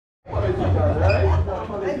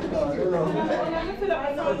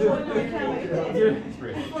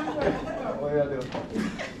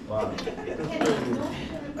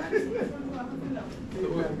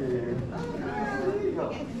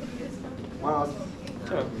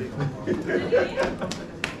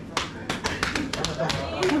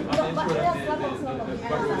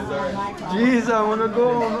Jeez, I wanna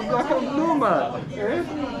go on the black and blue, man.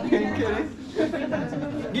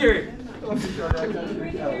 Gary.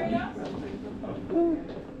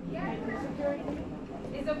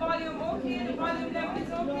 Is the volume okay? The volume level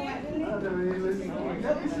is okay?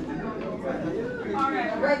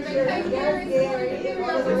 Alright.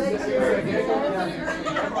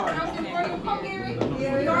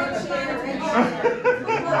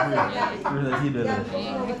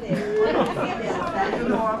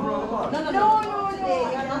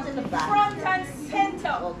 Front and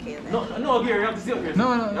center. Okay. No, Gary, you have to sit up here.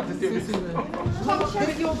 No, you have to sit up here. Come,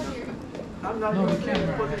 Sherry, over here. I'm not in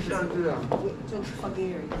position to them.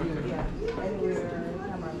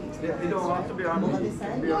 You don't have to be on the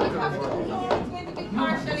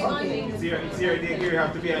It's here, Gary, you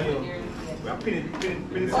have to be on you. We have pin it straight.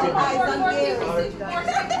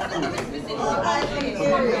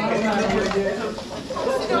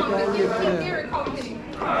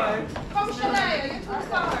 Come, Shania, you're too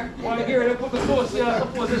far. Why, Gary, they put the sauce here,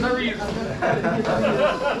 suppose there's a reason.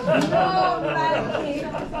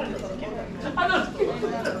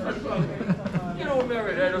 You know,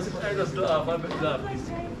 Mary, I just laugh. I'm laughing.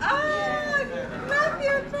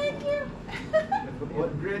 Matthew, thank you.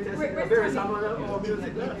 What greatest very someone of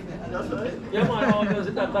music, that's right. Yeah, man, all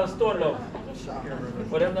music that's Stone Love.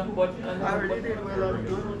 But them not what I already did well on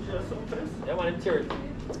doing yeah, man, in church.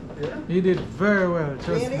 Yeah. He did very well.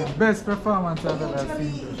 Just the best performance I've ever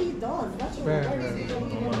Actually, seen. he does. That's Very right. well.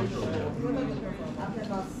 I've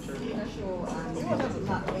never seen a show and he was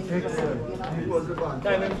not Excellent. It was the band.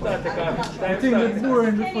 Time him start to come. I think it's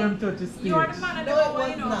boring before him touch his stage. You're the man of the hour,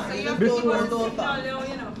 you know, so you have to give us a signal,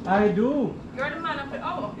 you know. I do. You're the man of the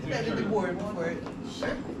hour.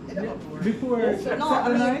 Before No, I Saturday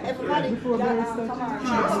mean, night, everybody, before yeah, Barry come on.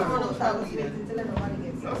 started. Until everybody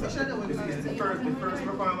gets This is the first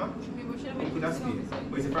performer. Could have speed.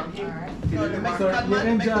 But is it from him? So you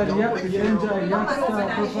enjoy the Yakstar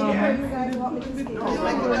performance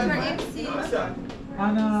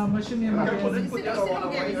and machine again.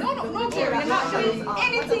 No, Gary, you're not doing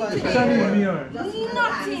anything today.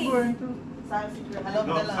 Nothing. I love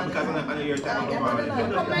No, the because land. I know you're talking about it.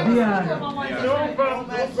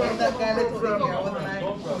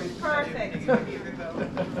 Perfect.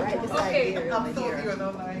 Right beside Okay. here.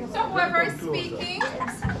 So whoever is speaking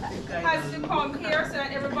has to come here so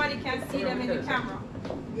that everybody can see them in the camera.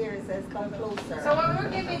 Gary says, come closer. So when we're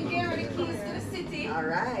giving Gary the keys to the city, All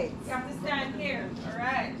right. you have to stand here. All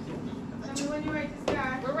right. Tell me when you're ready to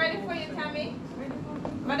start. We're ready for you, Tammy.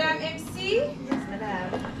 Madam MC. Yes,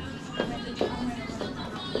 madam.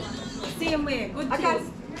 Same way. Good keys.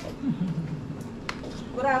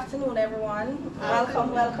 Good afternoon, everyone.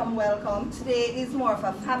 Welcome, welcome, welcome. Today is more of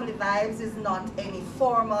a family vibes. It's not any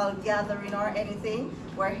formal gathering or anything.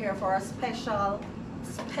 We're here for a special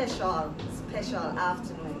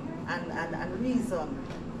afternoon. And reason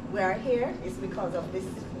we are here is because of this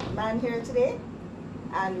man here today.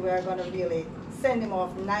 And we're going to really send him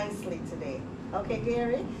off nicely today. Okay,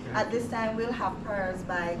 Gary? At this time, we'll have prayers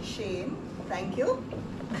by Shane. Thank you.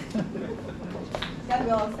 Can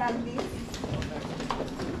we all stand, please?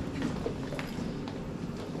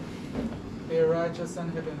 Dear righteous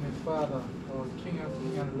and heavenly Father, our King of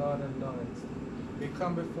Kings and Lord of Lords, we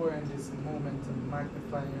come before you in this moment to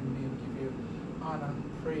magnify your name, give you honor,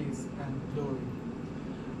 praise, and glory.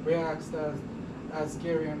 We ask that as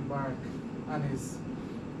Gary embark on his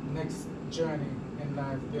next journey in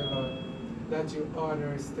life, dear Lord, that you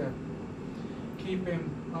order his step. Keep him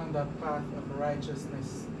on the path of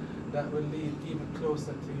righteousness that will lead even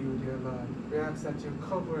closer to you, dear Lord. We ask that you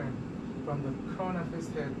cover him from the crown of his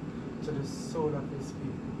head to the sole of his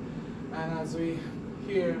feet. And as we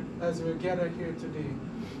gather here today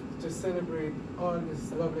to celebrate all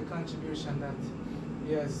this lovely contribution that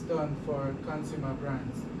he has done for consumer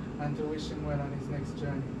brands and to wish him well on his next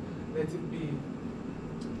journey, let it be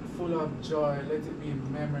full of joy, let it be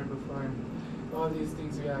memorable for him. All these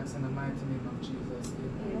things we ask in the mighty name of Jesus.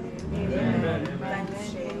 Amen.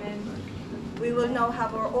 Amen. We will now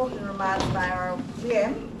have our opening remarks by our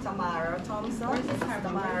GM, Tamara Thompson.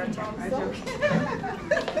 Tamara Thompson.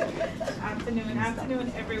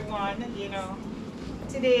 Afternoon, everyone. You know,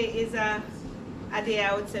 today is a day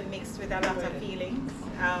I would say mixed with a lot of feelings.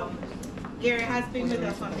 Gary has been with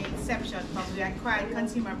us from the inception, from we acquired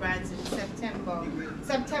Consumer Brands in September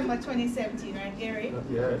 2017, right, Gary?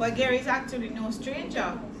 Yes. But Gary is actually no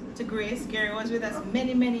stranger to Grace. Gary was with us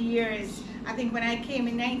many, many years. I think when I came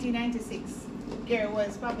in 1996, Gary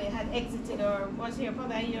was probably had exited or was here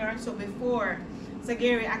probably a year or so before. So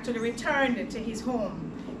Gary actually returned to his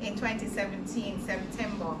home in 2017,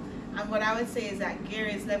 September. And what I would say is that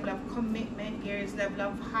Gary's level of commitment, Gary's level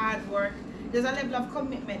of hard work, there's a level of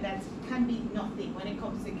commitment that can be nothing when it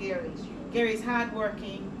comes to Gary. Gary's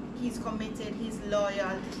hardworking, he's committed, he's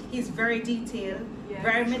loyal, he's very detailed,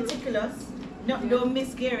 very meticulous. No, don't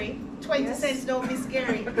miss Gary. 20 cents don't miss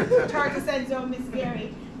Gary. 30 cents don't miss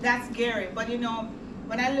Gary. That's Gary. But you know,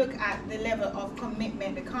 when I look at the level of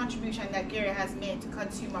commitment, the contribution that Gary has made to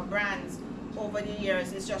Consumer Brands over the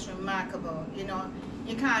years is just remarkable. You know,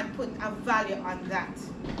 you can't put a value on that.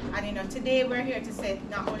 And you know, today we're here to say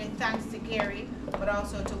not only thanks to Gary, but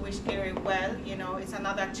also to wish Gary well. You know, it's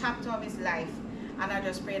another chapter of his life. And I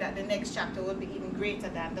just pray that the next chapter will be even greater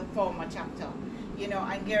than the former chapter. You know,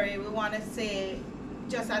 and Gary, we want to say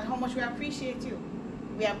just at how much we appreciate you.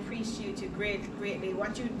 We appreciate you greatly.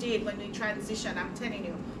 What you did when we transitioned, I'm telling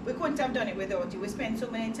you, we couldn't have done it without you. We spent so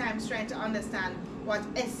many times trying to understand what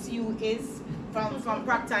SU is from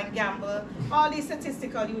Procter & Gamble, all these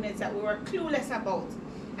statistical units that we were clueless about.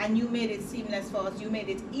 And you made it seamless for us. You made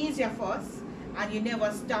it easier for us. And you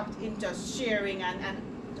never stopped in just sharing and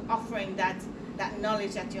offering that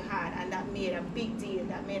knowledge that you had, and that made a big deal,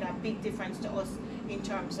 that made a big difference to us in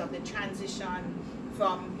terms of the transition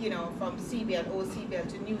from, you know, from CBL, old CBL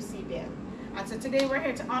to new CBL. And so today we're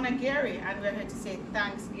here to honor Gary, and we're here to say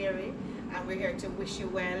thanks, Gary, and we're here to wish you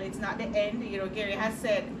well. It's not the end. You know, Gary has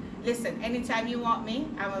said, listen, anytime you want me,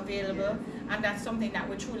 I'm available, and that's something that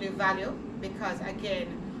we truly value, because again,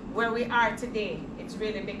 where we are today, it's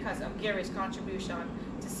really because of Gary's contribution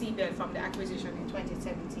to CBL from the acquisition in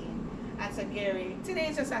 2017. And so Gary, today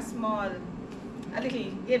is just a little,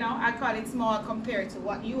 you know, I call it small compared to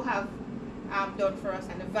what you have done for us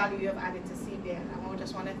and the value you have added to CBL. And we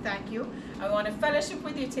just want to thank you. I want to fellowship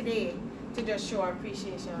with you today to just show our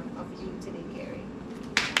appreciation of you today, Gary.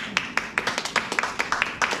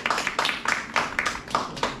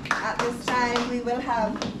 At this time, we will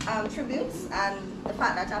have tributes, and the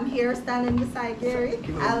fact that I'm here standing beside Gary,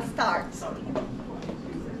 I'll start.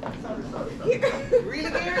 Really,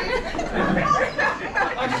 Gary?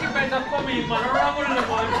 She better come in, man.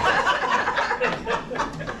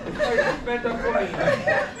 She better come in.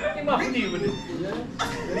 He must deal with it.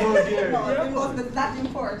 No, it wasn't that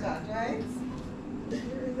important, right?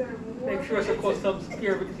 Make sure it's a custom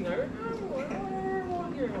scare everything. I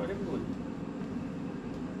want Gary, man. Them good.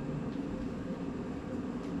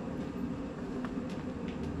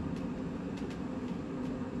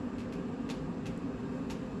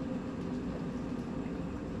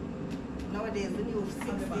 Nowadays, the new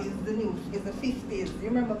 60s, the new is the 50s. You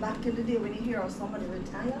remember back in the day when you hear of somebody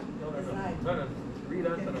retire? No. Read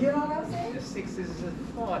on to them. You know what I'm saying? The 60s is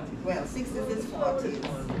 40s. Well, 60s is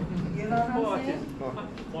 40s. You know what I'm saying?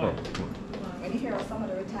 40s. When you hear of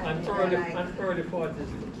somebody retire, And you're early like, 40s. early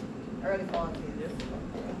 40s. Yes.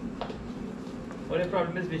 What the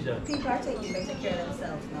problem is, Bishop? People are taking better care of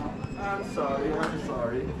themselves now. I'm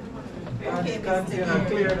sorry. Okay, Container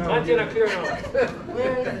clear now. Container clear now.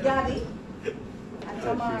 Where is Gabby? And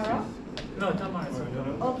Tamara? No, Tamara.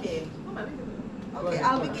 Okay. Okay,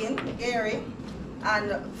 I'll begin. Gary.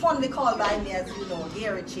 And fondly called by me, as you know,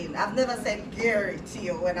 Gary Chin. I've never said Gary to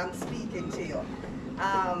you when I'm speaking to you.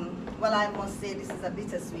 Well, I must say this is a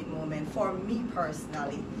bittersweet moment for me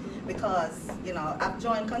personally, because, you know, I've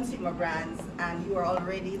joined Consumer Brands and you are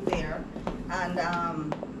already there. And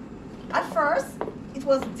at first, it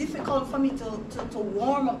was difficult for me to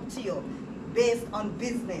warm up to you based on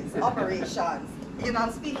business, operations. You know,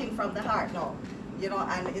 I'm speaking from the heart now. You know,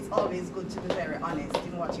 and it's always good to be very honest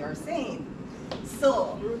in what you're saying.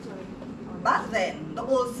 So, back then, the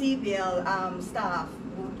old CBL staff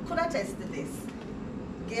could attest to this.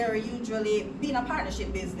 Gary, usually, being a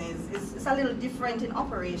partnership business, is a little different in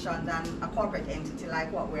operation than a corporate entity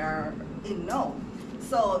like what we are in now.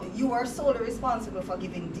 So, you are solely responsible for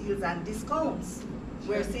giving deals and discounts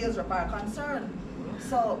where sales rep are concerned.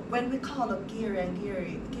 So, when we call up Gary and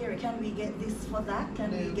Gary, can we get this for that?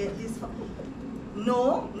 Can we get this for...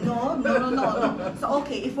 No. So,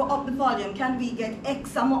 okay, if we up the volume, can we get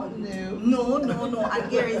X amount? No. And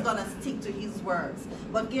Gary is gonna stick to his words.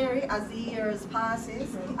 But Gary, as the years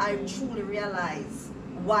passes, I truly realize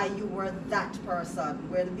why you were that person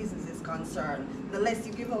where the business is concerned. The less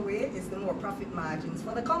you give away is the more profit margins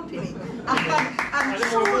for the company. and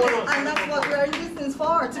that's what we're in business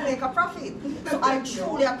for, to make a profit. So I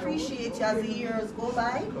truly appreciate you as the years go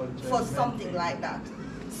by for something like that.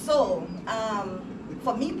 So,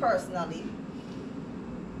 for me personally,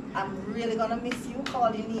 I'm really gonna miss you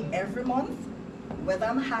calling me every month, whether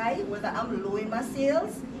I'm high, whether I'm low in my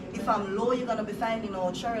sales. If I'm low, you're gonna be finding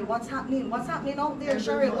out, Cheryl, what's happening? What's happening out there,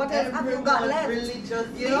 Cheryl? What else have you got left?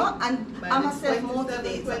 You know, and I'm a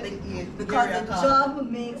self-motivator because the job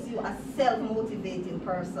makes you a self-motivating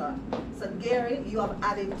person. So Gary, you have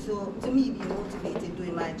added to me being motivated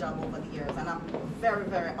doing my job over the years, and I'm very,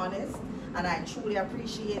 very honest. And I truly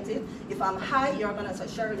appreciate it. If I'm high, you're gonna say,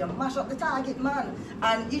 Cheryl, you mash up the target, man.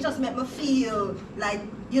 And you just make me feel like,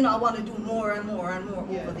 you know, I want to do more and more and more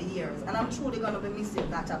over the years. And I'm truly gonna be missing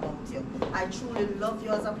that about you. I truly love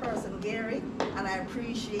you as a person, Gary, and I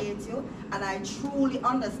appreciate you. And I truly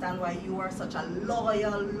understand why you are such a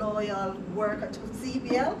loyal worker to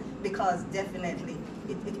CBL, because definitely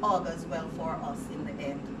it all goes well for us in the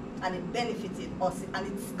end. And it benefited us, and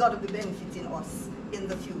it's got to be benefiting us in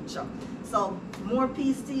the future. So more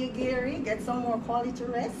peace to you, Gary. Get some more quality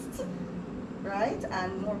rest, right?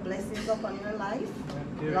 And more blessings upon your life.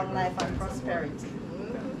 Long life and prosperity.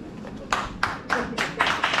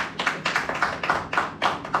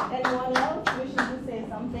 Anyone else wishing to say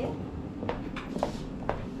something?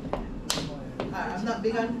 I'm not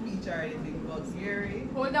big on speech or anything, but Gary.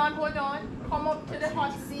 Hold on. Come up to the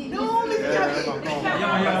hot seat. No, Miss Gabby.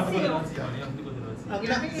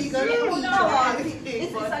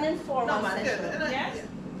 It's an informal session. Yes?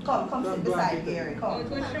 Come sit beside Gary. Come.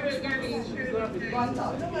 Go and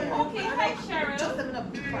talk. Okay, hi Cheryl.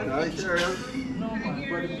 Hi, Cheryl. No, man,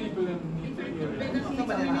 but the people need to hear it.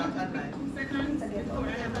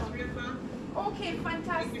 Okay,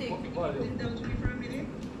 fantastic.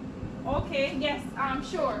 Okay, yes,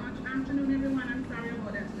 sure. Good afternoon, everyone. I'm sorry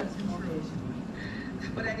about that just intrusion.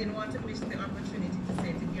 But I didn't want to miss the opportunity to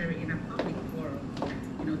say to Gary in a public forum,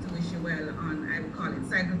 you know, to wish you well on, I would call it,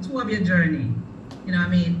 cycle 2 of your journey. You know what I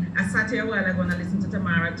mean? I sat here a while ago and I listened to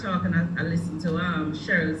Tamara talk, and I listened to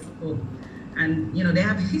Cheryl's book. And, you know, they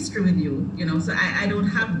have history with you, you know, so I don't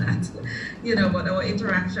have that, you know, but our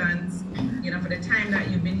interactions, you know, for the time that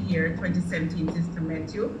you've been here, 2017 since I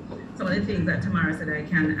met you, some of the things that Tamara said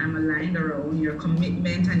I'm aligned around, your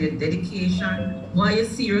commitment and your dedication, why you're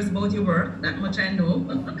serious about your work, that much I know.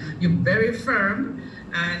 You're very firm,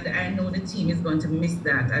 and I know the team is going to miss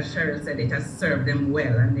that. As Cheryl said, it has served them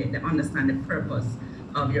well, and they understand the purpose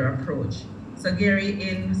of your approach. So Gary,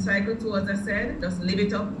 in cycle 2, as I said, just live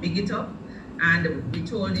it up, big it up. And we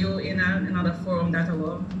told you in another forum that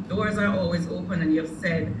our doors are always open, and you've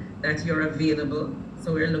said that you're available.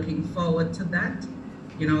 So we're looking forward to that.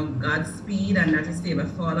 You know, Godspeed, and that His favor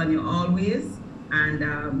fall on you always. And,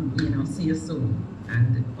 you know, see you soon.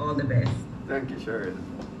 And all the best. Thank you, Cheryl.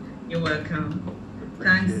 You're welcome.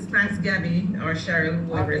 Thanks, Gabby, or Cheryl,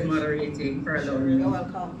 whoever is moderating, for allowing me. You're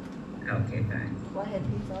welcome. Okay, thanks. Go ahead,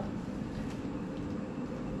 Peter.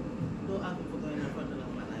 Don't ask me for going in front of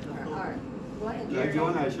my life. All right. Go ahead, Like Gary. you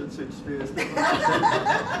and I should switch space.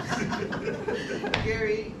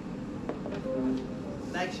 Gary,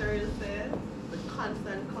 like Cheryl said, the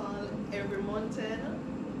constant call every month,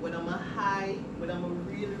 when I'm a high, when I'm a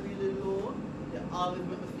really, really low, they always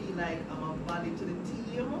make me feel like I'm a value to the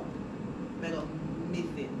team. I don't miss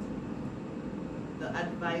it. The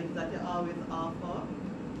advice that you always offer.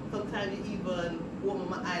 Sometimes you even open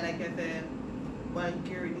my eye, like I said, well,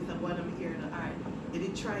 Gary, this and what I'm hearing, all right. Did he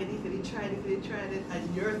try this? Did he try this? Did he try this?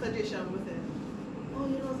 And your suggestion was saying, oh,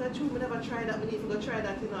 you know, that's true. We never tried that. We need to go try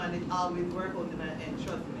that, you know, and it always works out in the end.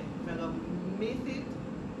 Trust me. I'm going to miss it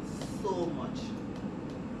so much.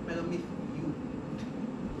 I'm going to miss you.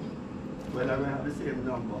 Well, I will have the same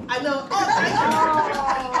number. I know.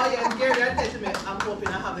 Oh, yeah, Gary, I said to me, I'm hoping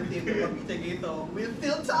I have the same number with you again, so we'll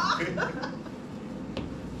still talk.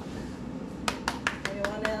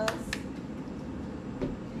 Anyone else?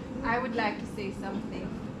 I would like to say something.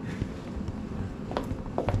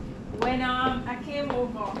 When I came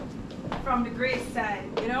over from the Grace side,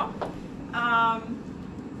 you know,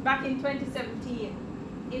 back in 2017,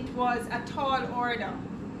 it was a tall order,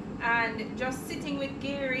 and just sitting with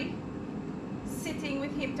Gary, sitting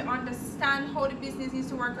with him to understand how the business needs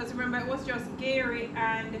to work, because remember, it was just Gary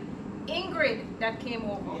and Ingrid that came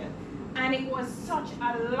over, Yeah. and it was such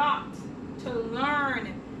a lot to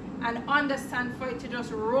learn and understand for it to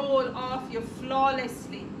just roll off you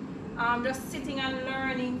flawlessly. Just sitting and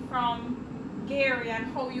learning from Gary and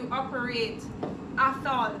how you operate. After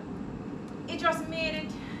all, it just made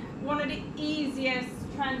it one of the easiest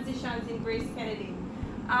transitions in Grace Kennedy.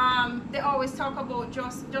 They always talk about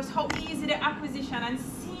just how easy the acquisition and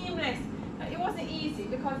seamless. It wasn't easy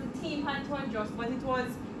because the team had to adjust, but it was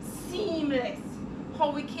seamless.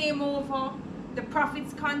 How we came over, the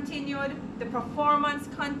profits continued, the performance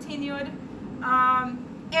continued,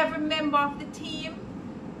 every member of the team,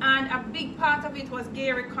 and a big part of it was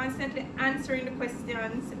Gary constantly answering the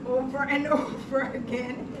questions over and over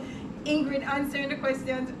again, Ingrid answering the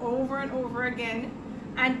questions over and over again,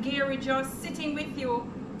 and Gary just sitting with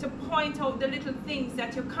you to point out the little things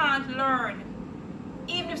that you can't learn,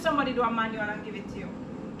 even if somebody do a manual and give it to you.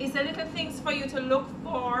 It's the little things for you to look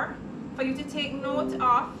for you to take note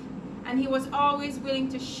of, and he was always willing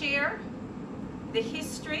to share the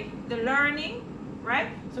history, the learning, right?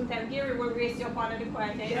 Sometimes Gary will raise you up on the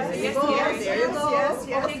quiet end. Yes, Yes, Gary. Gary.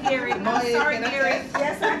 Yes. Okay, Gary. I'm sorry, Gary.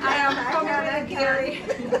 Yes, I am coming with Gary.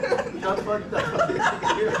 Not for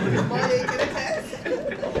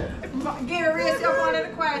Gary raised you up on the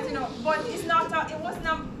quiet, you know, but it's not. It was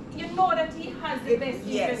not. You know that he has the best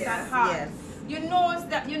interest at heart. Yes. You know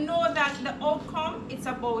that the outcome, it's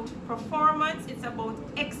about performance, it's about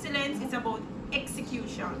excellence, it's about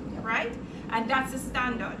execution, right? And that's the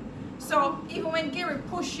standard. So even when Gary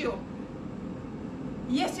push you,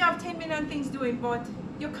 yes, you have 10 million things doing, but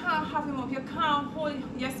you can't have him up, you can't hold,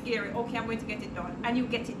 yes, Gary, okay, I'm going to get it done, and you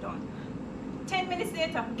get it done. 10 minutes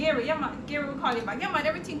later, Gary, yeah man, Gary will call you back, yeah man,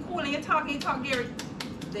 everything cool, and you talk, Gary,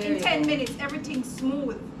 in 10 minutes, everything's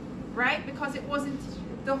smooth, right? Because it wasn't,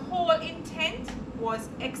 the whole intent was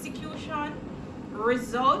execution,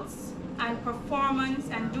 results, and performance,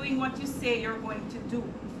 and doing what you say you're going to do,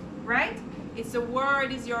 right? It's the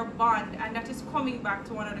word is your bond, and that is coming back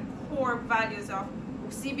to one of the core values of who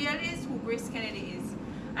CBL is, who Grace Kennedy is.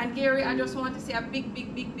 And Gary, I just want to say a big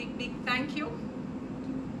thank you.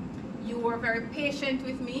 You were very patient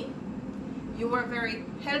with me. You were very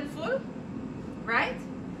helpful, right?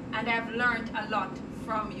 And I've learned a lot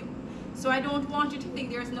from you. So I don't want you to think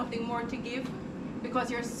there's nothing more to give, because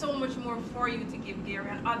there's so much more for you to give, Gary,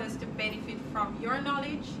 and others to benefit from your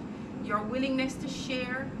knowledge, your willingness to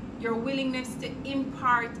share, your willingness to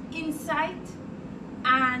impart insight,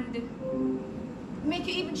 and make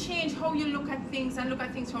you even change how you look at things and look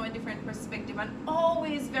at things from a different perspective, and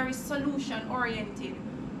always very solution oriented.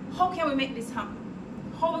 How can we make this happen?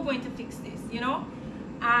 How are we going to fix this, you know?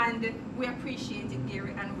 And we appreciate it,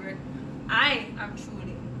 Gary, and I am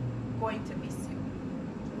truly going to miss you,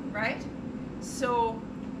 right? So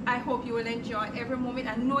I hope you will enjoy every moment.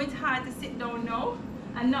 I know it's hard to sit down now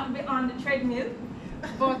and not be on the treadmill,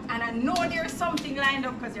 and I know there is something lined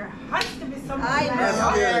up, because there has to be something lined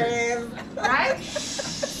up, right?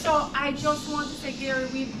 So I just want to say, Gary,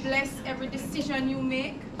 we bless every decision you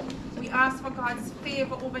make. We ask for God's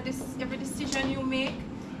favor over every decision you make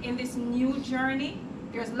in this new journey.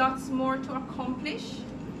 There's lots more to accomplish,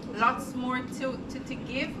 lots more to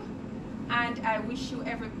give. And I wish you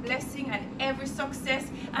every blessing and every success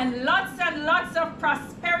and lots of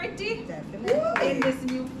prosperity in this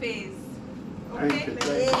new phase. Okay? Thank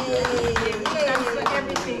you for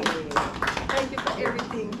everything. Thank you for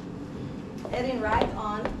everything. Heading right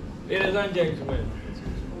on. Ladies and gentlemen,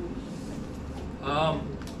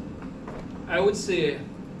 I would say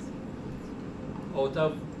out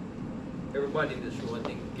of everybody in this room, I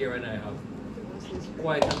think Gary and I have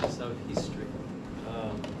quite a piece of history.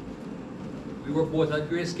 We were both at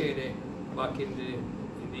Grace Kennedy back in the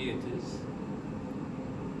 80s,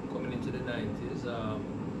 coming into the 90s.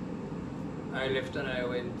 I left and I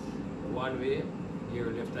went one way,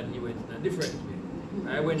 Gary left and he went in a different way.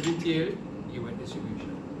 I went retail, he went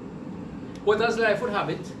distribution. But as life would have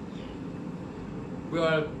it, we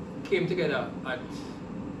all came together at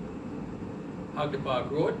Hagley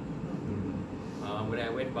Park Road. When I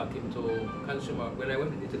went back into consumer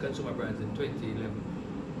brands in 2011,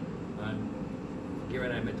 and Gary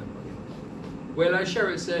and I met up again. Well, as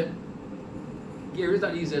Cheryl said, Gary is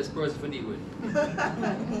not the easiest person to deal with.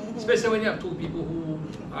 Especially when you have two people who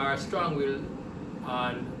are strong-willed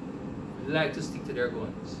and like to stick to their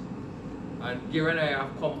guns. And Gary and I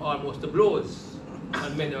have come almost to blows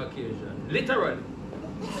on many occasions, literally.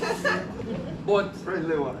 But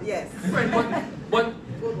friendly one. Yes. But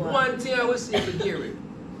one thing I will say to Gary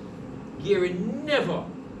never,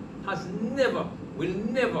 will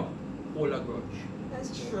never hold a grudge.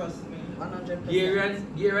 That's trust me. 100%.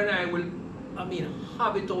 Gary and I will,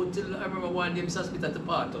 have it out till I remember one day Mr. Smith at the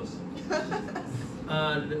parties.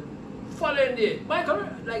 And following day, Michael,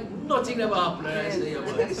 like nothing ever happened. And I say,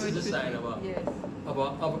 this is a sign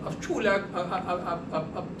of truly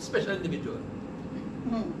a special individual.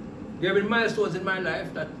 There have been milestones in my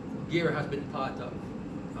life that Gary has been part of.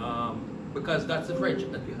 because that's the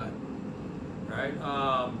friendship that we had, right?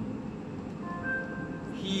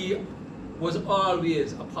 He was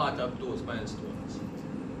always a part of those milestones,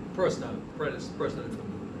 personally for me.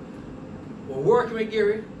 Well, working with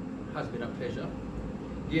Gary has been a pleasure.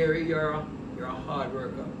 Gary, you're a hard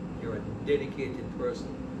worker. You're a dedicated person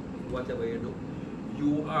in whatever you do.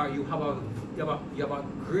 You have a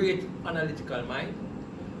great analytical mind.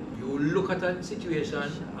 You look at a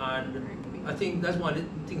situation, and I think that's one of the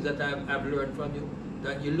things that I've learned from you,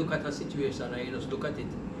 that you look at a situation and you just look at it,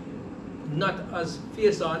 not as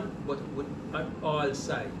face on, but at all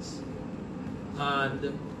sides.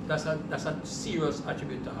 And that's a serious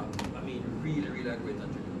attribute to have. I mean, really, really a great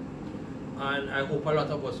attribute. And I hope a lot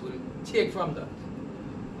of us will take from that.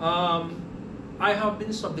 I have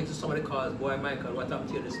been subject to some of the calls, boy, Michael, what happened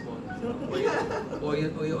to you this morning? Or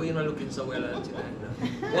you're not looking so well and like that.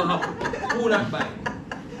 What happened? Who not buying?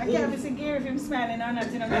 I can't see Gary if him smiling or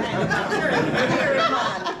not, you know.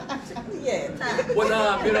 Yeah.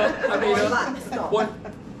 But you know, I mean, but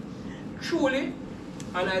truly,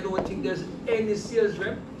 and I don't think there's any sales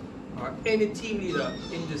rep or any team leader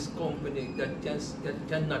in this company that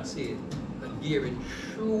cannot say that Gary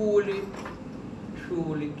truly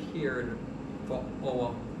cared for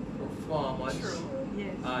our performance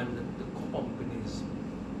and the company's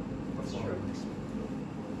performance.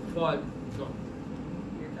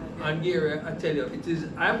 And Gary, I tell you,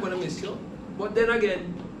 I'm going to miss you, but then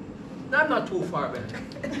again, I'm not too far back.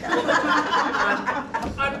 and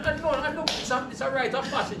no, it's a rite of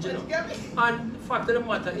passage, you know. And the fact of the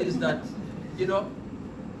matter is that, you know,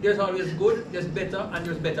 there's always good, there's better, and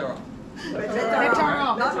there's better off. Better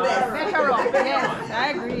off. Better off. Yes, I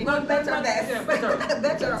agree. Not better, best. better.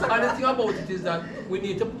 And the thing about it is that we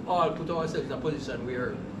need to all put ourselves in a position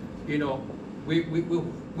where, you know, we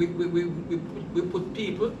put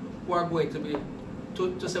people who are going to be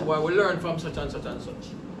to say, well, we learn from such and such and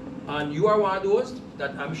such. And you are one of those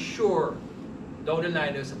that I'm sure down the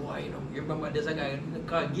line they'll say, boy, you know, you remember there's a guy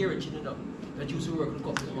called Gary, you know, that used to work in the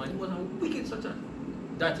company, man. He was a wicked such a.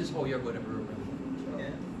 That is how you're going to be remembered.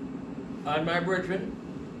 And my brethren,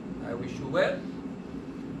 I wish you well.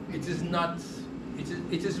 It is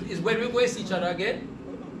when we go see each other again,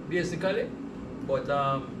 basically. But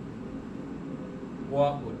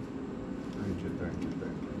walk good. Thank you.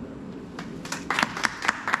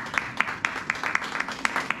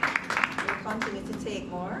 We'll continue to take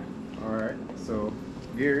more. Alright, so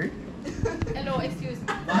Gary. Hello, excuse me.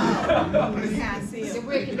 You can't see You're him.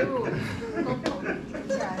 breaking the rules.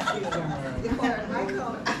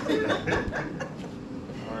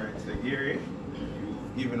 Alright, so Gary,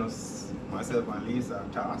 you've given us, myself and Lisa,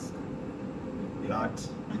 a task. Not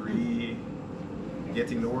really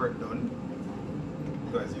getting the work done,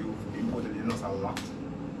 because you've inputted in us a lot.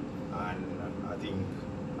 And I think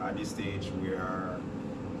at this stage we are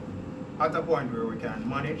at a point where we can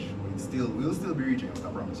manage. We'll still be reaching out,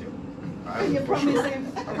 I promise you. You promise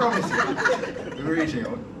him? I promise you. We'll be reaching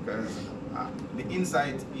out, because the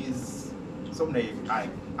insight is something I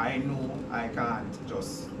know I can't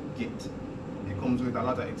just get. It comes with a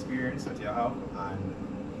lot of experience that you have, and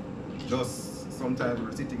just sometimes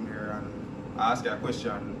we're sitting there and I ask you a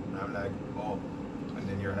question and I'm like, oh, and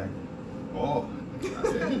then you're like, oh, I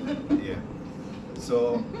said, yeah.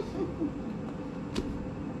 So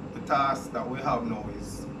the task that we have now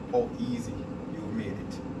is how easy you made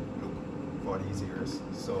it look for these years.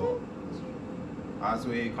 So as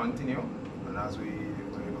we continue and as we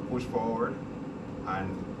push forward and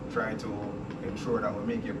try to ensure that we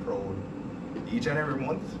make you proud each and every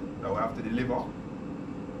month that we have to deliver,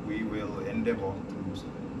 we will endeavor to do so.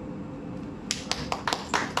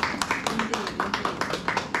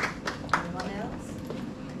 Anyone else?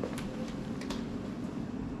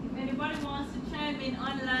 If anybody wants to chime in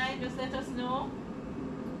online, just let us know.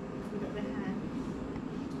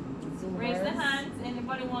 Raise the hands.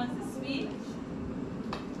 Anybody wants to speak?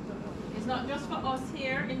 It's not just for us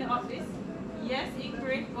here in the office. Yes,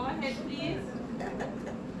 Ingrid, go ahead, please.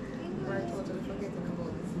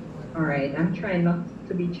 All right, I'm trying not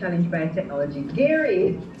to be challenged by technology.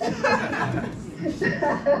 Gary!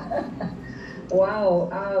 Wow,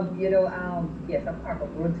 yes, I'm part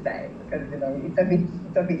of roadside because,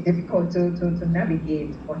 it's a bit difficult to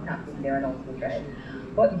navigate what's happening there and also drive.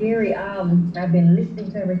 But Gary, I've been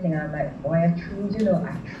listening to everything and I'm like, boy, I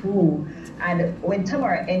true. And when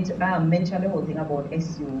Tamara mentioned the whole thing about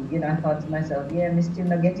SU, I thought to myself, yeah, I still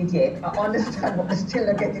not get it yet. I understand, but I still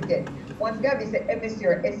not get it yet. Once Gabby said MSU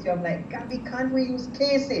or SU, I'm like, Gabby, can't we use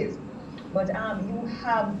cases? But you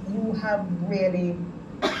have really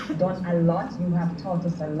done a lot. You have taught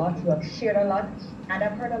us a lot. You have shared a lot. And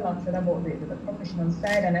I've heard a lot said about the professional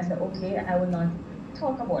side. And I said, okay, I will not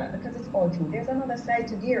talk about it because it's all true. There's another side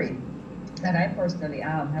to Gary that I personally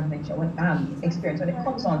have mentioned, experienced when it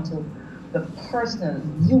comes on to the personal,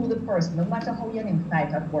 you the person, no matter how you're in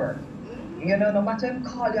fight at work. You know, no matter him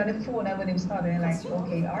call you on the phone and when him start, you're like,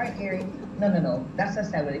 okay, all right, Gary. No. That's the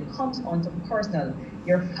side when it comes on to personal,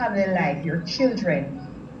 your family life, your children.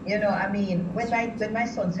 You know, I mean, when my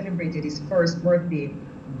son celebrated his first birthday,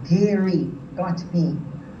 Gary got me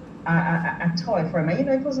a toy for him. And you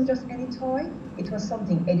know, it wasn't just any toy, it was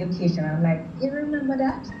something educational. I'm like, you remember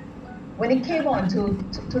that? When it came on to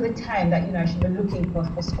the time that, you know, I should be looking for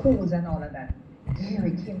schools and all of that,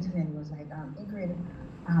 Gary came to me and was like, Ingrid,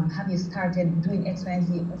 have you started doing X, Y, and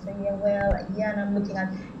Z? I said, yeah, and I'm looking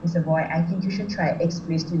at, he said, boy, I think you should try X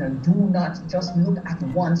place, you know, do not just look at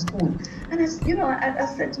one school. And I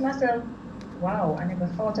said to myself, wow, I never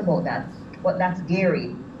thought about that. But that's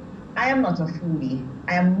Gary. I am not a foodie.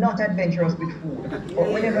 I am not adventurous with food. But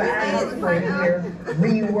whenever I get to go in here,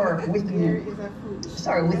 rework with Gary,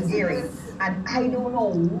 and I don't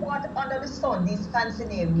know what under the sun these fancy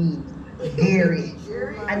names mean. Gary.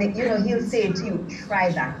 And you know, he'll say to you,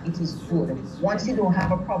 try that, it is good. Once you don't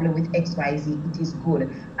have a problem with XYZ, it is good.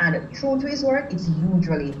 And true to his work, it's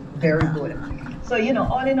usually very good. So, you know,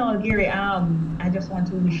 all in all, Gary, I just want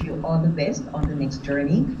to wish you all the best on the next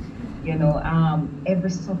journey. You know,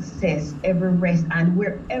 every success, every rest, and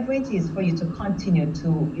wherever it is for you to continue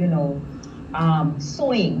to, you know,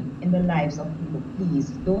 sowing in the lives of people, please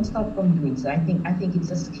don't stop from doing so. I think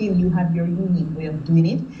it's a skill. You have your unique way of doing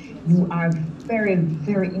it. You are very,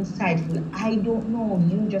 very insightful. I don't know,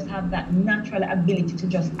 you just have that natural ability to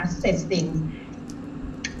just assess things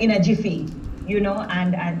in a jiffy, you know,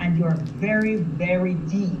 and you're very, very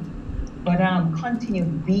deep. But continue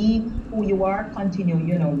being who you are, continue,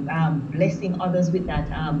 you know, blessing others with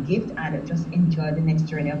that gift, and just enjoy the next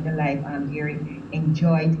journey of your life, Gary.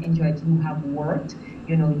 Enjoy it. You have worked,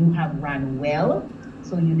 you know, you have run well,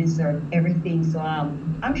 so you deserve everything. So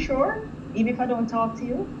I'm sure, even if I don't talk to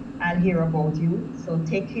you, I'll hear about you. So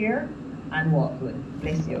take care and walk good.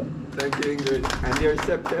 Bless you. Thank you, Ingrid. And there's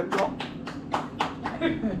September.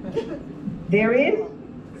 There is?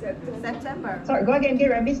 September. Sorry, go again,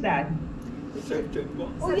 Gary, I missed that. September.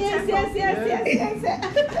 Oh, yes.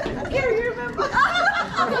 Gary, you remember?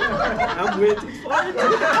 I'm waiting for it.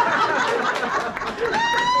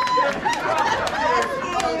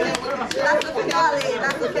 That's the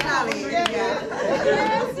finale.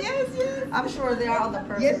 Yes. I'm sure there are other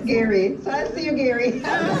persons. Yes, Gary. So I'll see you, Gary.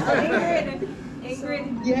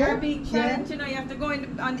 Ingrid, you're a big challenge. You know, you have to go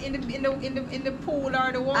in the pool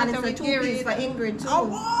or the water and it's with a Gary. two-piece for Ingrid too. Oh,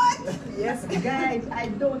 what? Yes. Guys, I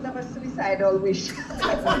don't have a suicidal wish. Me?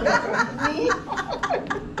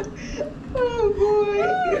 Oh boy.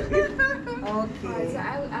 Okay. So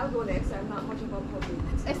I'll go next. I'm not much of a public.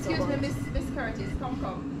 Excuse me, Miss Curtis. Come.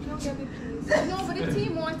 No, Gabby, please. No, but the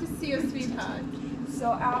team wants to see you, sweetheart.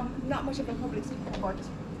 So not much of a public speaker, but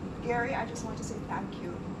Gary, I just want to say thank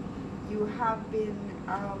you. You have been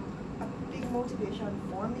a big motivation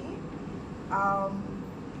for me.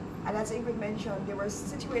 And as Ingrid mentioned, there were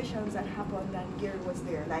situations that happened and Gary was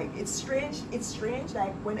there. Like, it's strange,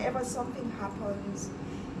 like whenever something happens,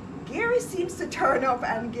 Gary seems to turn up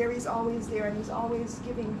and Gary's always there and he's always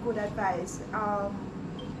giving good advice.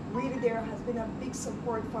 Really, there has been a big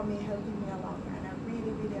support for me, helping me along, and I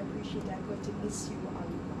really, really appreciate it. I'm going to miss you a lot.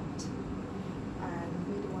 And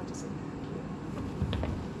really want to say thank you.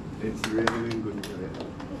 It's really been good.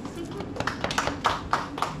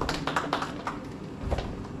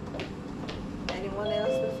 Anyone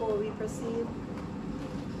else before we proceed?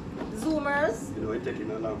 Zoomers. You know, it's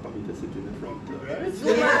taking a long for me to sit in the front, right?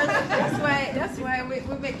 Zoomers. That's why we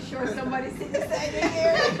make sure somebody sits beside me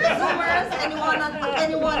here. Zoomers.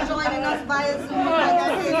 Anyone joining us via Zoom? I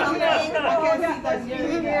can say something. I can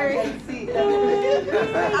see Gary.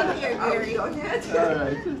 I'm here, Gary. All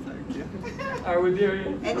right, thank you. Are we there?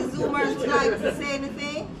 Any Zoomers would like to say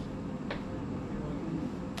anything?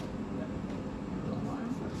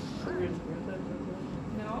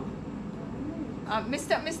 No.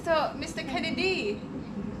 Mr. Kennedy.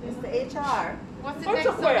 Mr. HR. What's the next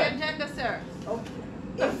on the agenda, sir?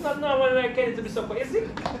 That's not when I came to be so easy.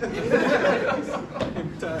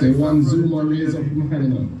 The one Zoomer raise up my hand, you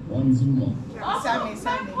know. One Zoomer. Sammy.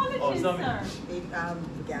 Apologies, Sammy. sir.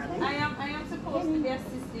 Gabby. I am supposed to be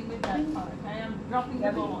assisting with that part. I am dropping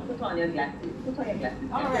the ball. Put on your glasses. All right.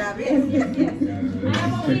 Gabby. Yes. I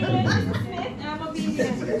am obedient, Mrs. Smith. I am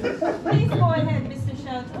obedient. Please go ahead, Mr.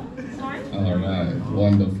 Shelton. Sorry. All right,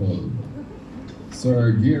 wonderful.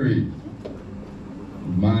 Sir Gary,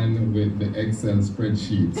 man with the Excel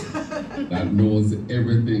spreadsheet that knows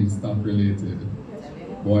everything stock related.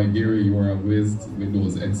 Boy, Gary, you are a whiz with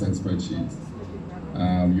those Excel spreadsheets.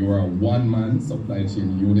 You are a one-man supply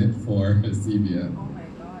chain unit for CBN. Oh my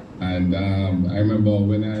God. And I remember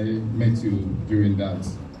when I met you during that,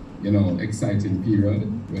 exciting period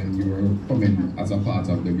when you were coming as a part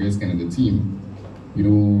of the Grace Kennedy team,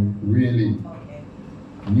 you really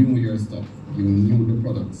knew your stuff. You knew the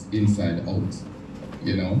products inside out,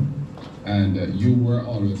 and you were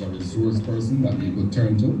always a resource person that we could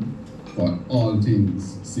turn to for all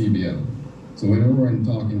things CBL. So when we weren't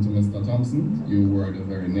talking to Mr. Thompson, you were the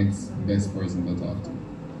very next best person to talk to.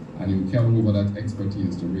 And you carried over that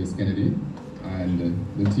expertise to Grace Kennedy, and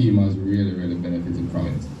the team has really, really benefited from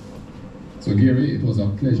it. So Gary, it was a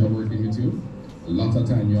pleasure working with you. A lot of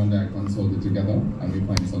time you and I consulted together, and we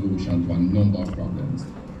find solutions to a number of problems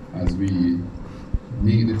as we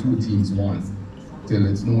make the two teams one, till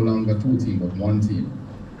it's no longer two teams but one team.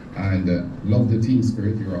 And love the team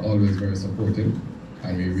spirit. You are always very supportive,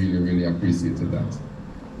 and we really, really appreciated that.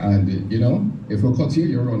 And if we cut you,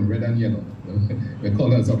 you're on red and yellow, the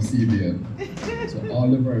colors of CBN. So all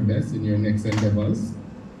the very best in your next endeavors.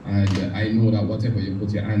 And I know that whatever you put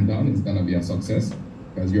your hand on is gonna be a success,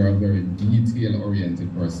 because you're a very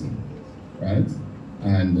detail-oriented person, right?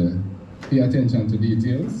 And pay attention to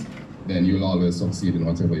details, then you'll always succeed in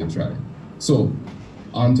whatever you try. So,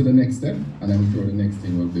 on to the next step, and I'm sure the next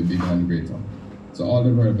thing will be bigger and greater. So all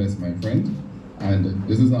the very best, my friend. And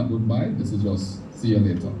this is not goodbye, this is just see you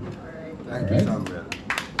later. All right. Thank you,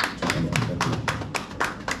 Samuel.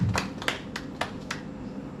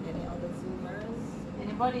 Any other Zoomers?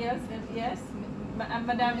 Anybody else? Yes?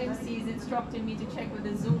 Madame MC is instructing me to check with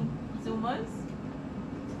the Zoomers.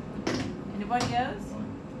 Anybody else?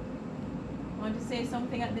 Want to say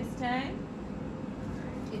something at this time?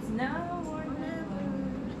 It's now or never.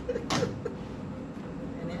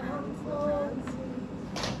 Any hands?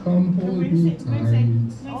 Come hold me tight.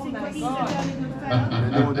 Oh my He's a God. jolly good fellow.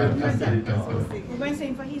 We're going to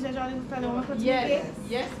sing for He's a Jolly Good Fellow. We're going to Yes,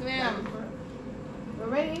 yes ma'am. We're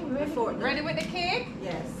ready? We're ready? Ready with the cake?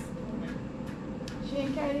 Yes. She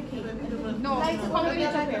didn't carry the cake. No. Lights, come with it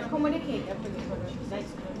up here. Come with the cake up here.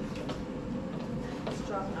 Lights,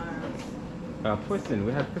 Strong arms. Question,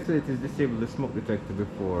 we had facilities disable the smoke detector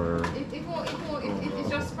before. It won't, it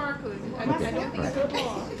just sparkles. I don't think it's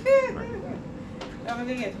I'm going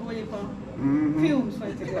to get holy fumes for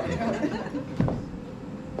it to go.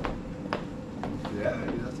 Yeah,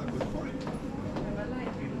 that's a good point.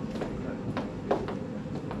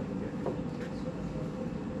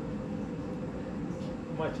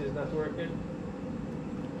 Much is not working.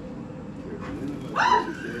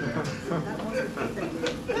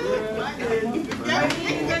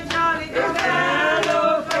 He's a jolly good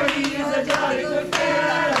fellow, for he's a jolly good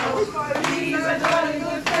fellow, for he's a jolly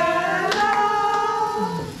good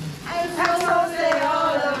fellow. And so say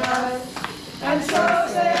all of us, and so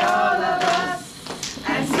say all of us,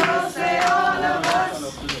 and so say all of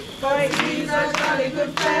us. For he's a jolly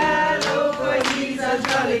good fellow, for he's a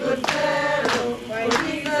jolly good fellow, for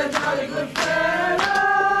he's a jolly good fellow.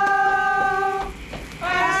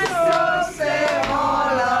 And so say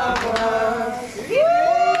all of us. We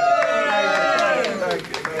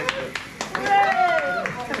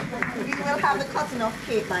will have the cutting of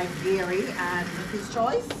cake by Gary and his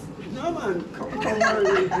choice. No, man. Come on.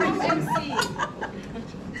 MC.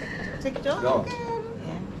 Take it on. No.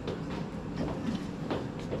 Yeah.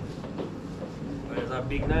 There's a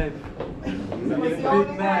big knife. Big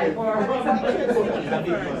knife.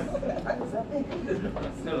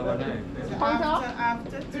 Still a knife.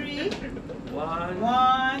 After three. 1,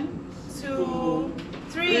 1, 2,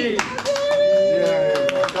 3. Yeah,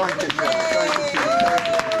 thank you, sir.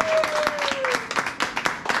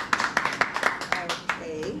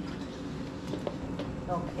 Okay.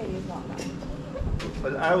 Okay, it's not that.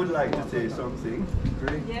 Well, I would like to say something,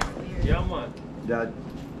 Greg, Yes, Yeah, man. that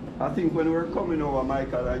I think when we were coming over,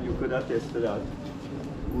 Michael, and you could attest to that,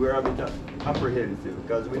 we were a bit apprehensive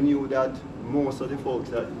because we knew that most of the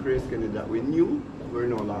folks at Grace Kennedy that we knew were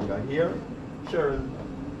no longer here. Cheryl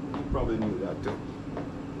probably knew that too.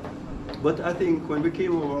 But I think when we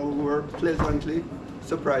came over, we were pleasantly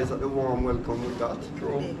surprised at the warm welcome we got.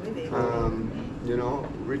 We did.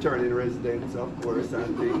 Returning residents, of course,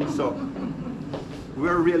 and things. So we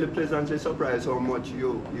were really pleasantly surprised how much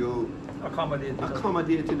you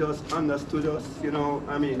accommodated us, understood us,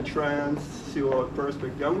 try and see our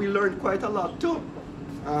perspective. And we learned quite a lot too,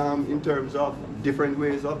 in terms of different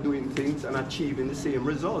ways of doing things and achieving the same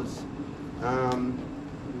results.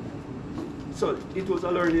 So it was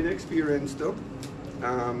a learning experience too.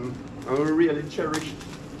 And we really cherished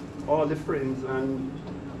all the friends and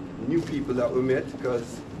new people that we met,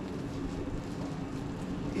 because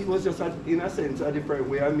it was just, in a sense, a different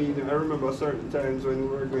way. I mean, I remember certain times when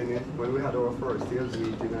we had our first sales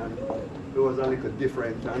meeting, and it was a little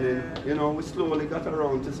different. And then, you know, we slowly got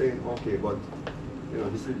around to saying, okay, but you know,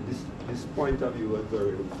 this point of view was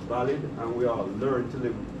very valid, and we all learned to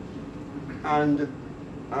live and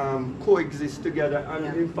coexist together, and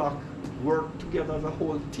in fact work together as a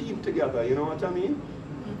whole team together. You know what I mean?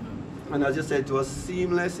 Mm-hmm. And as you said, it was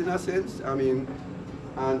seamless in a sense. I mean,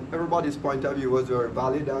 and everybody's point of view was very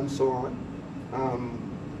valid and so on.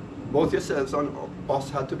 Both yourselves and us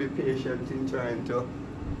had to be patient in trying to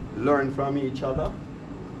learn from each other.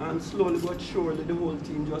 And slowly but surely the whole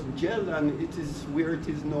team just gelled, and it is where it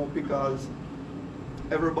is now because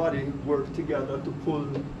everybody worked together to pull,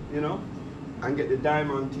 you know, and get the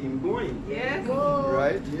Diamond team going. Yes.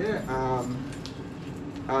 Right? Yeah.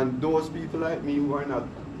 And those people like me who are not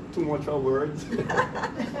too much of words.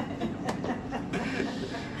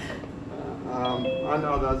 And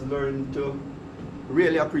others learn to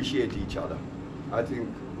really appreciate each other. I think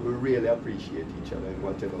we really appreciate each other in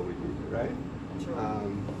whatever we do, right?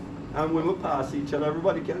 And when we pass each other,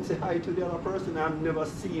 everybody can say hi to the other person. I've never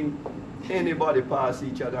seen anybody pass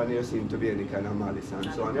each other and there seem to be any kind of malice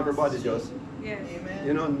and so on. Everybody just,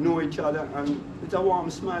 you know each other, and it's a warm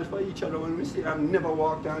smile for each other when we see. I've never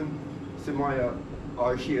walked on Samaya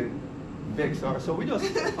or Shane vex her, so we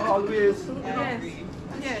just always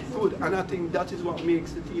good. And I think that is what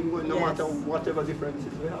makes the team go, no matter whatever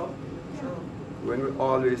differences we have. When we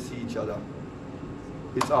always see each other,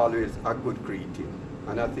 it's always a good great team.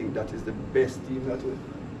 And I think that is the best team that we,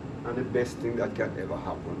 and the best thing that can ever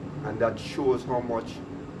happen. And that shows how much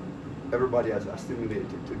everybody has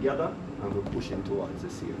assimilated together, and we're pushing towards the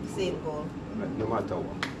same goal. Right, no matter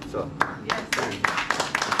what. So, Thank you, Gary.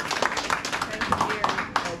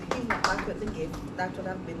 He's not back with the gift. That would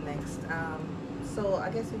have been next. So I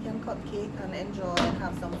guess we can cut cake and enjoy and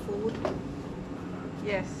have some food.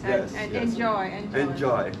 Yes, and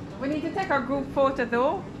enjoy. We need to take our group photo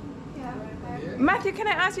though. Matthew, can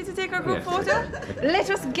I ask you to take our group photo? Let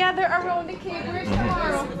us gather around the cake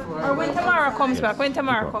tomorrow. Or when tomorrow comes back. When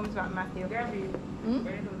tomorrow comes back, Matthew.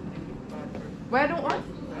 Where don't what?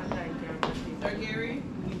 Gary,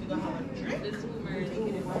 you need to go have a drink.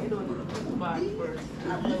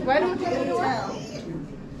 Why don't you do that?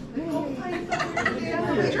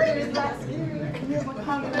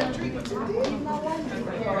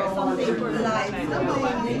 Something for life.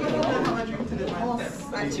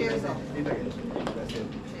 Cheers up.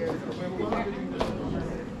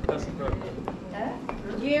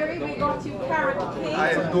 Gary, we got you carrot cake. I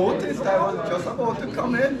noticed, I was just about to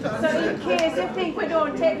comment. So in case you think we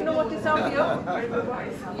don't take notice of you.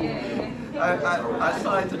 I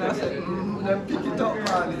saw it and I said, then pick it up,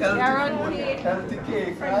 man. Healthy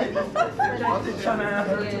cake, right? Was it Shana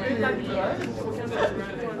healthy cake, right?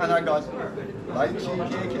 And I got lychee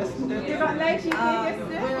cake yesterday. You got lychee cake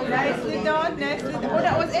yesterday? Nicely done, nicely done. Oh,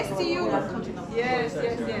 that was STU. Yes. So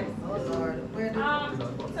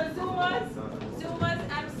Zumas,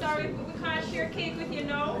 I'm sorry, we can't share cake with you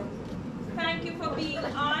now. Thank you for being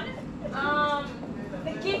on.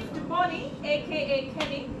 The gift bunny, aka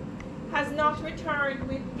Kenny, has not returned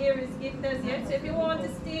with Gary's gift as yet. So if you want to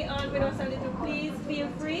stay on with us a little, please feel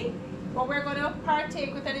free. But we're going to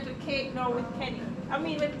partake with a little cake now with Kenny. I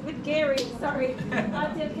mean with Gary, sorry.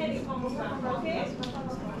 Until Kenny comes back, okay?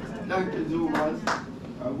 Thank you, Zumas.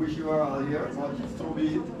 I wish you were all here, but so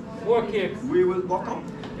be it. More cake. We will buck up.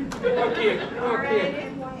 More cake. More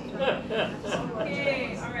cake.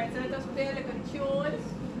 Okay, alright, so let us play a little tune.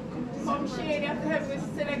 Come Shane, you have to help with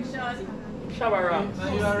selection. Shabara.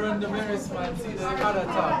 Now you are on the berries, man. See the other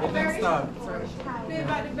top, the next top. Play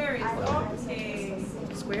about the berries. Okay.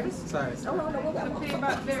 Squares? Sorry. No, So play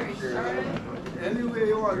about berries, alright? Any way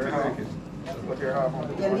you want to make it. But you're half on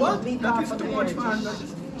the What? That is too much, man.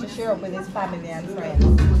 To share up with his family and friends.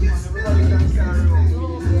 Everybody can carry on.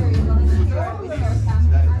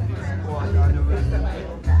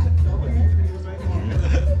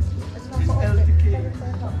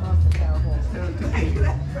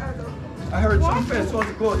 I heard some fest was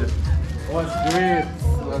good. Was great.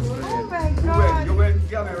 Was great. Oh my God. You went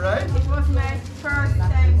Gabby, right? It was my first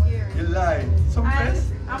time here. You lied. Some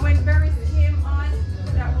fest? And when berries came on,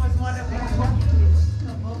 that was one of them.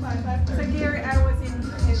 So Gary, I was in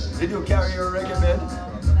heaven. Did you carry your reggae bed?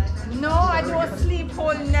 No, I don't sleep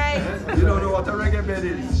whole night. You don't know what a reggae bed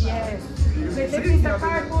is? Yes. With the piece of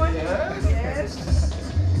cardboard? Yes.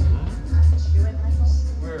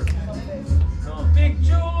 Where? Big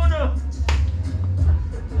June.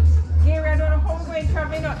 Gary, I don't know how we're going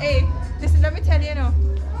traveling. Hey,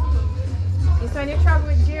 So when you travel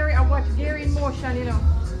with Gary, I watch Gary in motion, you know.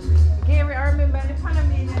 Gary, I remember the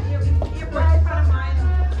Panamanian airport in Panama, you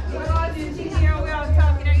know. We're all sitting here, we're all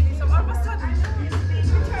talking and eating. So all of a sudden, we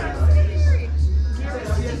turn to see Gary. Gary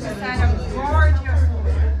is kind of gorgeous,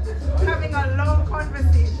 having a long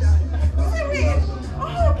conversation. We say, wait,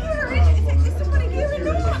 oh, Gary, is somebody Gary?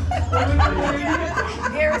 No.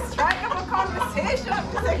 Gary's striking up a conversation.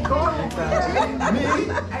 We say, go.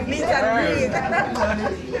 Meet and greet.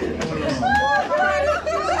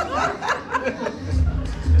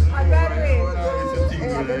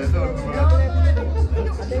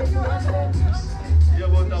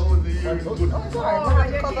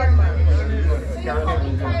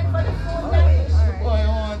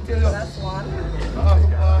 That's one.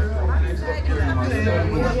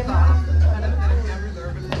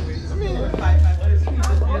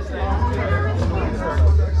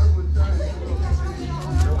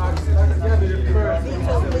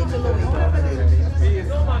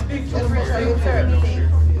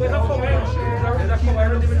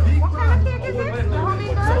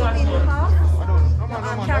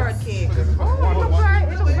 Carrot cake. Oh, it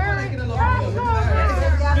looks very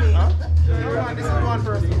This is one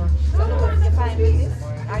first. You find this?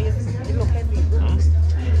 Are you look heavy?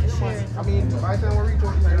 I mean, by the time we reach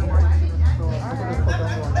out to the market, so I'm going to put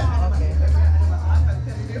that one. Okay.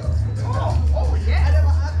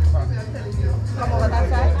 Come over that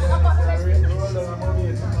side.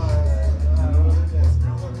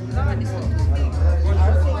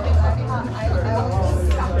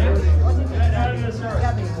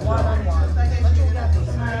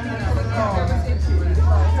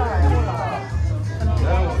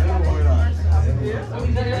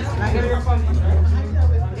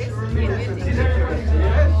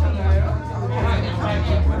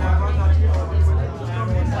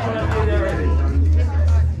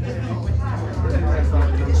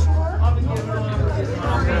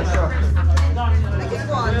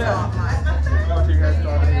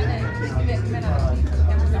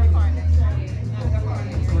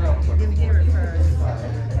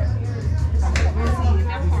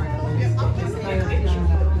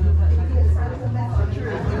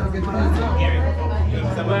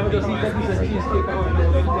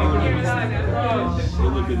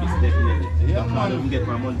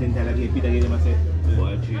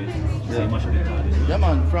 Yeah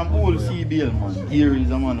man, from old CBL man, here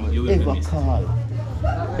is a man who ever call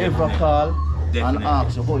and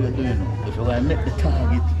ask you how you doing now. If you're going to make the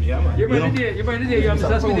target. Yeah man. You're by the day, you have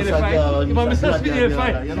Mr. Spinelli fight. You have Mr. Spinelli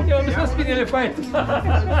fight. You have Mr. Spinelli fight.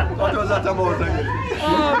 What was that about again?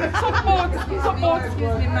 Support.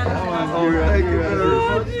 Excuse me, man. Thank you very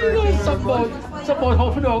much. Support, how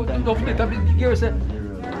to don't forget that Gary said,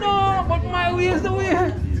 no, but my way is the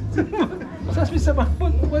way. So that's me say, but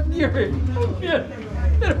Gary, yeah,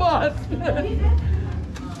 the boss.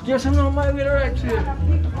 Gary said, no, my way the right way.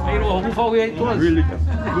 And you know how far away it was? Really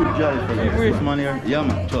good guy for this man here. Yeah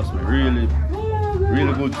man, trust me, really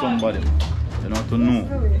good somebody. You know, to know.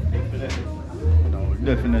 You know,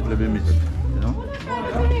 definitely be missed. You know?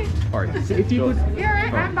 Alright. So if you could... Gary,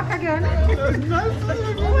 I'm back again.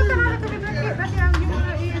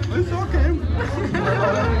 It's okay.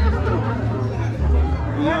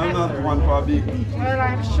 I'm not one for a big. Well,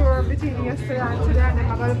 I'm sure between yesterday and today,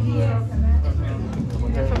 I'm going to be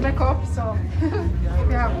for makeup, so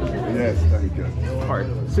yeah. Yes, thank you. Alright,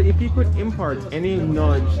 so if you could impart any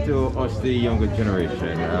knowledge to us, the younger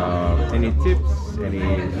generation, any tips, any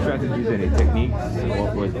strategies, any techniques,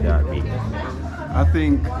 what would that be? I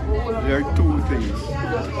think there are two things.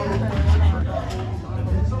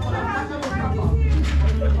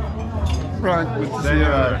 Frank, there you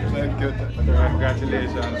are. Thank you.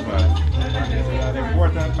 Congratulations, man. It's an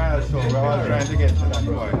important milestone. We're all trying to get to that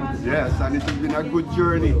point. Yes, and it has been a good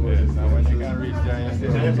journey. Yes, and when you can reach there, you're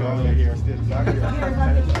still here, still back here.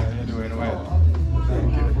 You're doing well.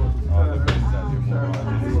 Thank you. All the best as you move on.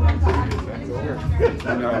 It's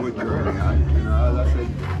been a good journey. And, you know, as I said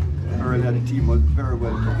earlier, the team was very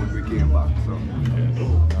welcome when we came back. So.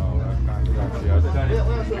 You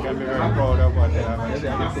can be very proud of what they have achieved.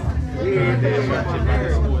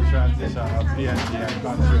 School transition of PNG and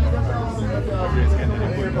consumer Grace Kennedy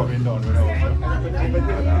could have been done without you.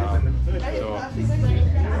 So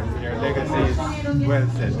your legacy is well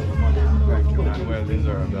set. Thank you. And well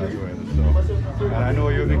deserved as well. So, and I know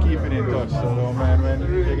you'll be keeping in touch, so don't mind when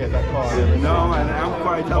you get a call. No, and I'm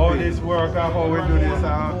quite happy. How this work and how we do this,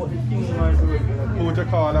 who to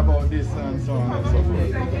call about this and so on and so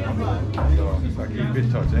forth. So keep in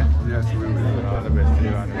touch, eh? Yes, we will. All the best to you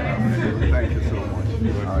and your family. Thank you so much.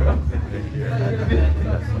 Take care.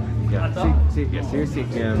 Yeah. So you're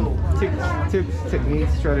seeking tips,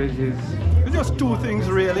 techniques, strategies. Just two things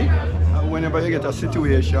really. Whenever you get a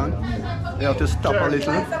situation, you have to stop a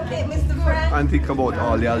little and think about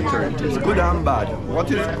all the alternatives, good and bad. What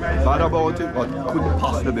is bad about it? What could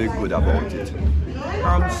possibly be good about it?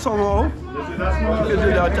 And somehow, if you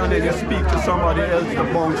do that and then you speak to somebody else to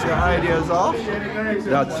bounce your ideas off,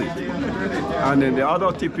 that's it. And then the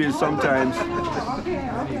other tip is sometimes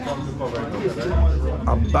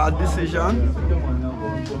a bad decision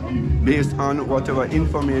based on whatever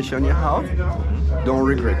information you have, don't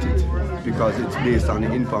regret it, because it's based on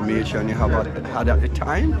the information you have had at the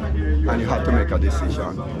time and you have to make a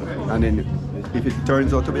decision. And then if it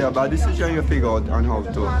turns out to be a bad decision, you figure out on how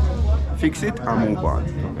to fix it and move on.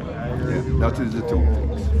 Yeah, that is the two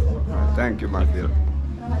things. Thank you, Matthew.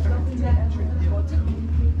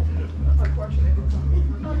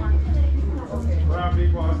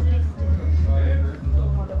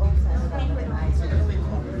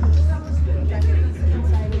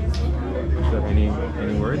 So any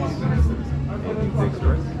words? Anything to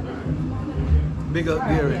express? Big up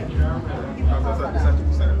Gary.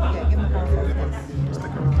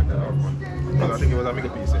 I think it was a bigger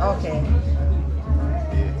piece. Okay.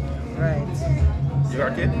 Right. You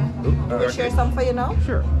got a kid? Can we share some for you now?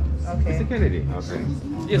 Sure. Okay. Mr. Kennedy. Okay.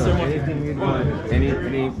 Yes, sir. Anything you want? Any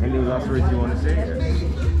last words you want to say?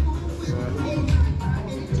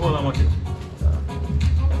 Hold on, Martin.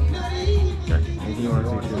 Anything you want to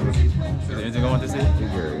say? Is there anything I want to say?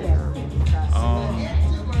 Gary.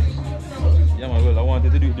 Yeah, man, well, I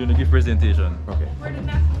wanted to do it during the gift presentation. Okay. Any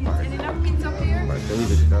napkins up here? Right,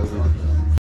 that was it.